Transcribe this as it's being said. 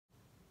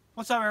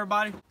What's up,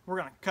 everybody? We're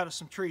gonna cut us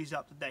some trees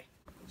up today.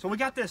 So we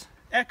got this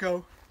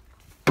Echo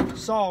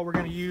saw we're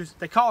gonna use.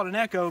 They call it an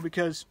Echo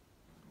because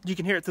you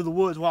can hear it through the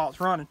woods while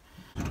it's running.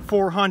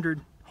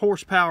 400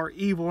 horsepower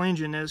Evil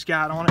engine that it's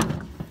got on it.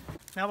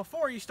 Now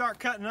before you start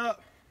cutting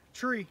up a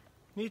tree,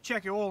 you need to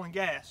check your oil and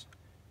gas.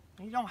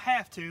 You don't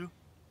have to,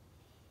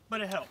 but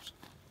it helps.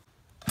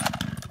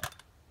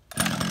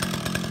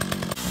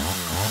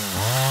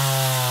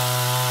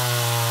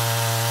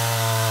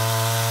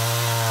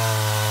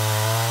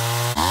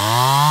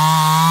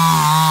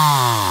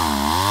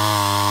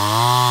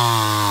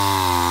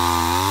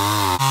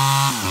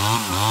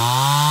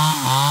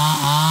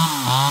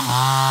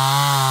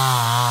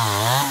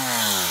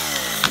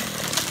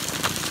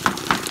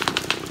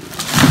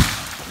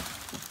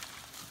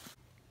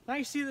 Now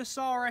you see this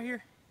saw right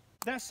here?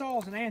 That saw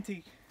is an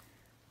antique.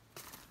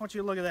 I want you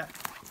to look at that.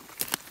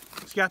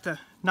 It's got the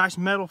nice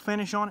metal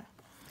finish on it.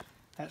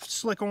 That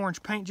slick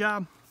orange paint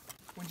job.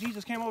 When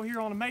Jesus came over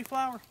here on the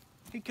Mayflower,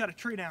 he cut a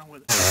tree down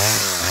with it.